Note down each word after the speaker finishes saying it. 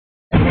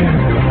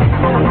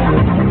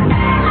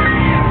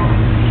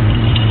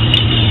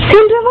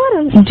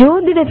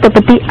ஜோதிடத்தை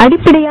பத்தி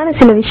அடிப்படையான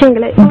சில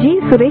விஷயங்களை ஜி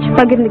சுரேஷ்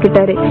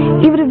பகிர்ந்துகிட்டாரு.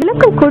 இவர்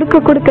விளக்கம்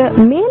கொடுக்க கொடுக்க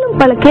மேலும்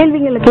பல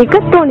கேள்விகளை கேட்க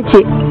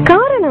தோணுச்சு.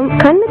 காரணம்,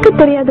 கண்ணுக்கு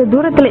தெரியாத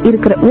தூரத்துல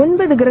இருக்கிற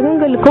 9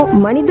 கிரகங்களுக்கும்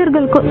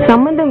மனிதர்களுக்கும்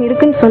சம்பந்தம்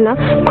இருக்குன்னு சொன்னா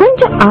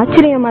கொஞ்சம்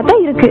ஆச்சரியமா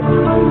தான் இருக்கு.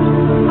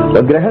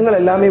 கிரகங்கள்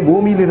எல்லாமே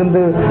பூமியில இருந்து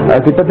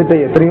கிட்டத்தட்ட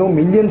எத்தனையோ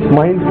மில்லியன்ஸ்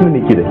மைல்ஸ்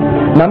நிக்குது.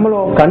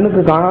 நம்மளும்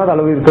கண்ணுக்கு காணாத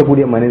அளவு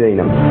இருக்கக்கூடிய மனித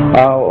இனம்.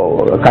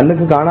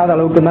 கண்ணுக்கு காணாத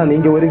அளவுக்கு தான்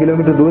நீங்க 1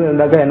 கிலோமீட்டர் தூரம்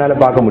இருந்தாக்கா என்னால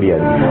பார்க்க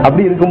முடியாது.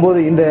 அப்படி இருக்கும்போது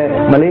இந்த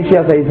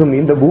மலேசியா சைஸும்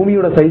இந்த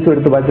பூமியோட சைஸும்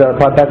எடுத்து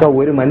பார்த்தாக்கா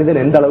ஒரு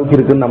மனிதன் எந்த அளவுக்கு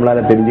இருக்குன்னு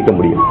நம்மளால தெரிஞ்சுக்க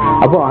முடியும்.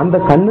 அப்போ அந்த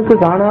கண்ணுக்கு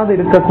காணாத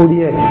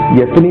இருக்கக்கூடிய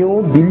எத்தனையோ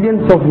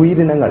பில்லியன்ஸ் ஆஃப்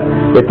உயிரினங்கள்,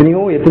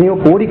 எத்தனையோ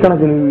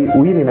கோடிக்கணக்கின்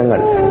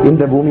உயிரினங்கள்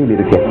இந்த பூமியில்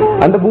இருக்கு.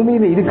 அந்த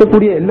பூமியில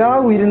இருக்கக்கூடிய எல்லா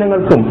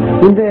உயிரினங்களுக்கும்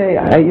இந்த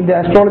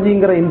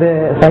அஸ்ட்ராலஜிங்கிற இந்த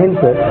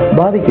சயின்ஸ்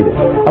பாதிக்குது.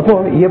 அப்போ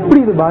எப்படி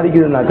இது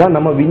பாதிக்குதுன்னாக்கா,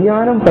 நம்ம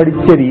விஞ்ஞானம்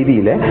படிச்ச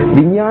ரீதியில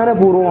விஞ்ஞான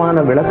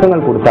பூர்வமான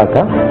விளக்கங்கள்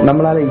கொடுத்தாக்கா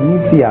நம்மளால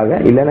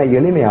ஈஸியாக இல்லைன்னா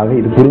எளிமையாக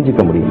இது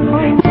புரிஞ்சுக்க முடியும்.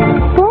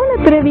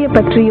 பிறவிய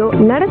பற்றியோ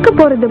நடக்க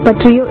போறது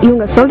பற்றியோ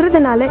இவங்க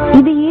சொல்றதுனால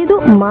இது ஏதோ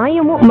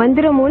மாயமோ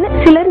மந்திரமோன்னு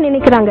சிலர்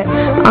நினைக்கிறாங்க.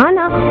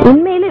 ஆனா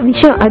உண்மையில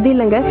விஷயம் அது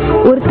இல்லைங்க.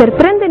 ஒருத்தர்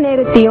பிறந்த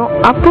நேரத்தையும்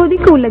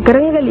அப்போதைக்கு உள்ள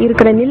கிரகங்கள்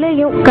இருக்கிற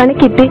நிலையும்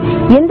கணக்கிட்டு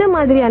எந்த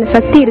மாதிரியான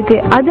சக்தி இருக்கு,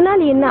 அதனால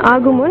என்ன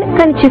ஆகுமோன்னு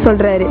கணிச்சு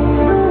சொல்றாரு.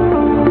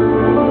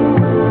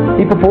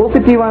 இப்ப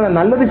பாசிட்டிவான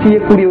நல்லது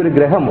செய்யக்கூடிய ஒரு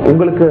கிரகம்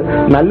உங்களுக்கு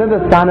நல்ல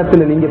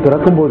ஸ்தானத்துல நீங்க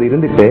பிறக்கும் போது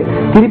இருந்துட்டு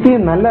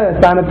திருப்பியும் நல்ல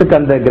ஸ்தானத்துக்கு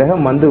அந்த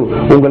கிரகம் வந்து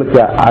உங்களுக்கு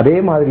அதே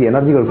மாதிரி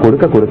எனர்ஜிகள்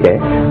கொடுக்க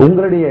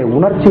உங்களுடைய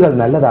உணர்ச்சிகள்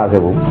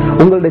நல்லதாகவும்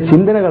உங்களுடைய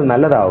சிந்தனைகள்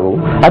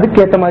நல்லதாகவும்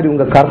அதுக்கேற்ற மாதிரி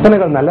உங்க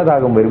கற்பனைகள்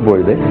நல்லதாகவும்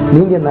வரும்பொழுது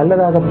நீங்க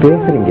நல்லதாக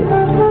பேசுறீங்க.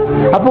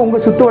 அப்போ உங்க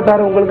சுத்து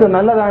வட்டாரம் உங்களுக்கு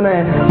நல்லதான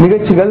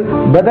நிகழ்ச்சிகள்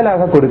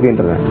பதிலாக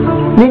கொடுக்கின்றன.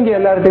 நீங்க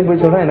எல்லார்ட்டையும்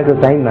போய் சொல்றேன் எனக்கு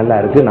டைம் நல்லா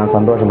இருக்கு, நான்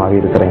சந்தோஷமாக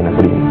இருக்கிறேன்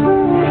அப்படின்னு.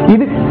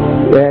 இது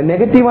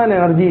நெகட்டிவான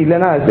எனர்ஜி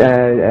இல்லைன்னா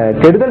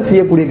கெடுதல்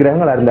செய்யக்கூடிய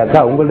கிரகங்களா இருந்தாக்கா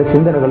உங்களுடைய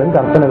சிந்தனைகளும்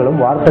கற்பனைகளும்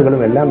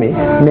வார்த்தைகளும் எல்லாமே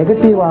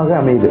நெகட்டிவாக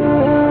அமையுது,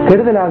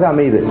 கெடுதலாக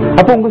அமையுது.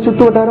 அப்போ உங்க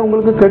சுற்று வட்டாரம்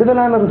உங்களுக்கு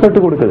கெடுதலான ரிசல்ட்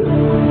கொடுக்குது.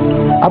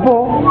 அப்போ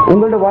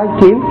உங்களோட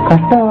வாழ்க்கையில்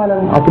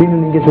கஷ்டகாலம் அப்படின்னு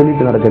நீங்க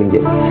சொல்லிட்டு நடக்கிறீங்க.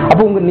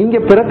 அப்போ நீங்க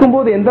பிறக்கும்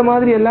போது எந்த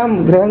மாதிரி எல்லாம்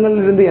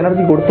கிரகங்கள்ல இருந்து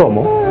எனர்ஜி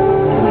கொடுத்தோமோ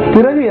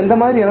பிறகு எந்த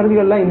மாதிரி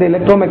எனர்ஜிகள்லாம் இந்த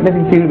எலக்ட்ரோ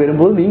மேக்னெட்டிக் ஃபீல்ட்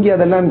வரும்போது நீங்க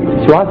அதெல்லாம்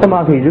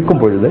சுவாசமாக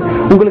இழுக்கும் பொழுது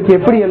உங்களுக்கு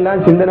எப்படி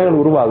எல்லாம் சிந்தனைகள்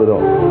உருவாகுதோ,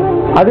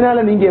 அதனால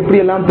நீங்க எப்படி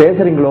எல்லாம்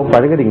பேசுறீங்களோ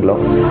பழகுறீங்களோ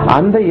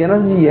அந்த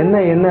எனர்ஜி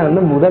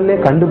என்ன முதல்ல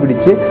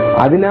கண்டுபிடிச்சு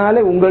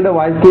அதனால உங்களோட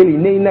வாழ்க்கையில்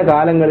இன்ன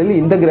காலங்களில்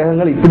இந்த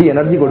கிரகங்கள் இப்படி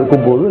எனர்ஜி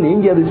கொடுக்கும் போது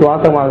நீங்க அது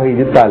சுவாசமாக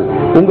இழுத்தால்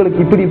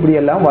உங்களுக்கு இப்படி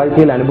எல்லாம்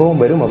வாழ்க்கையில்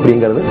அனுபவம் வரும்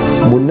அப்படிங்கிறது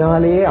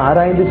முன்னாலேயே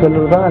ஆராய்ந்து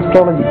சொல்றதுதான்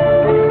அஸ்ட்ராலஜி.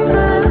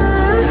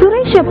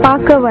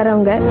 பார்க்க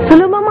வரவங்க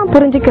சுலபமா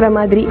புரிஞ்சுக்கிற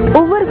மாதிரி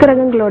ஒவ்வொரு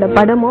கிரகங்களோட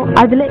படமும்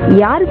அதுல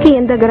யாருக்கு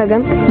எந்த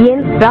கிரகம்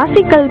ஏன்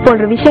ராசிக்கல்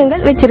போன்ற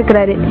விஷயங்கள்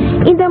வச்சிருக்கிறாரு.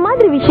 இந்த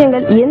மாதிரி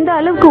விஷயங்கள் எந்த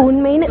அளவுக்கு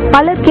உண்மைன்னு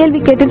பலர்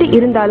கேள்வி கேட்டுட்டு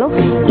இருந்தாலும்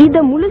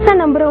இத முழுசா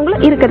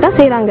நம்புறவங்களும் இருக்கத்தான்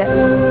செய்றாங்க.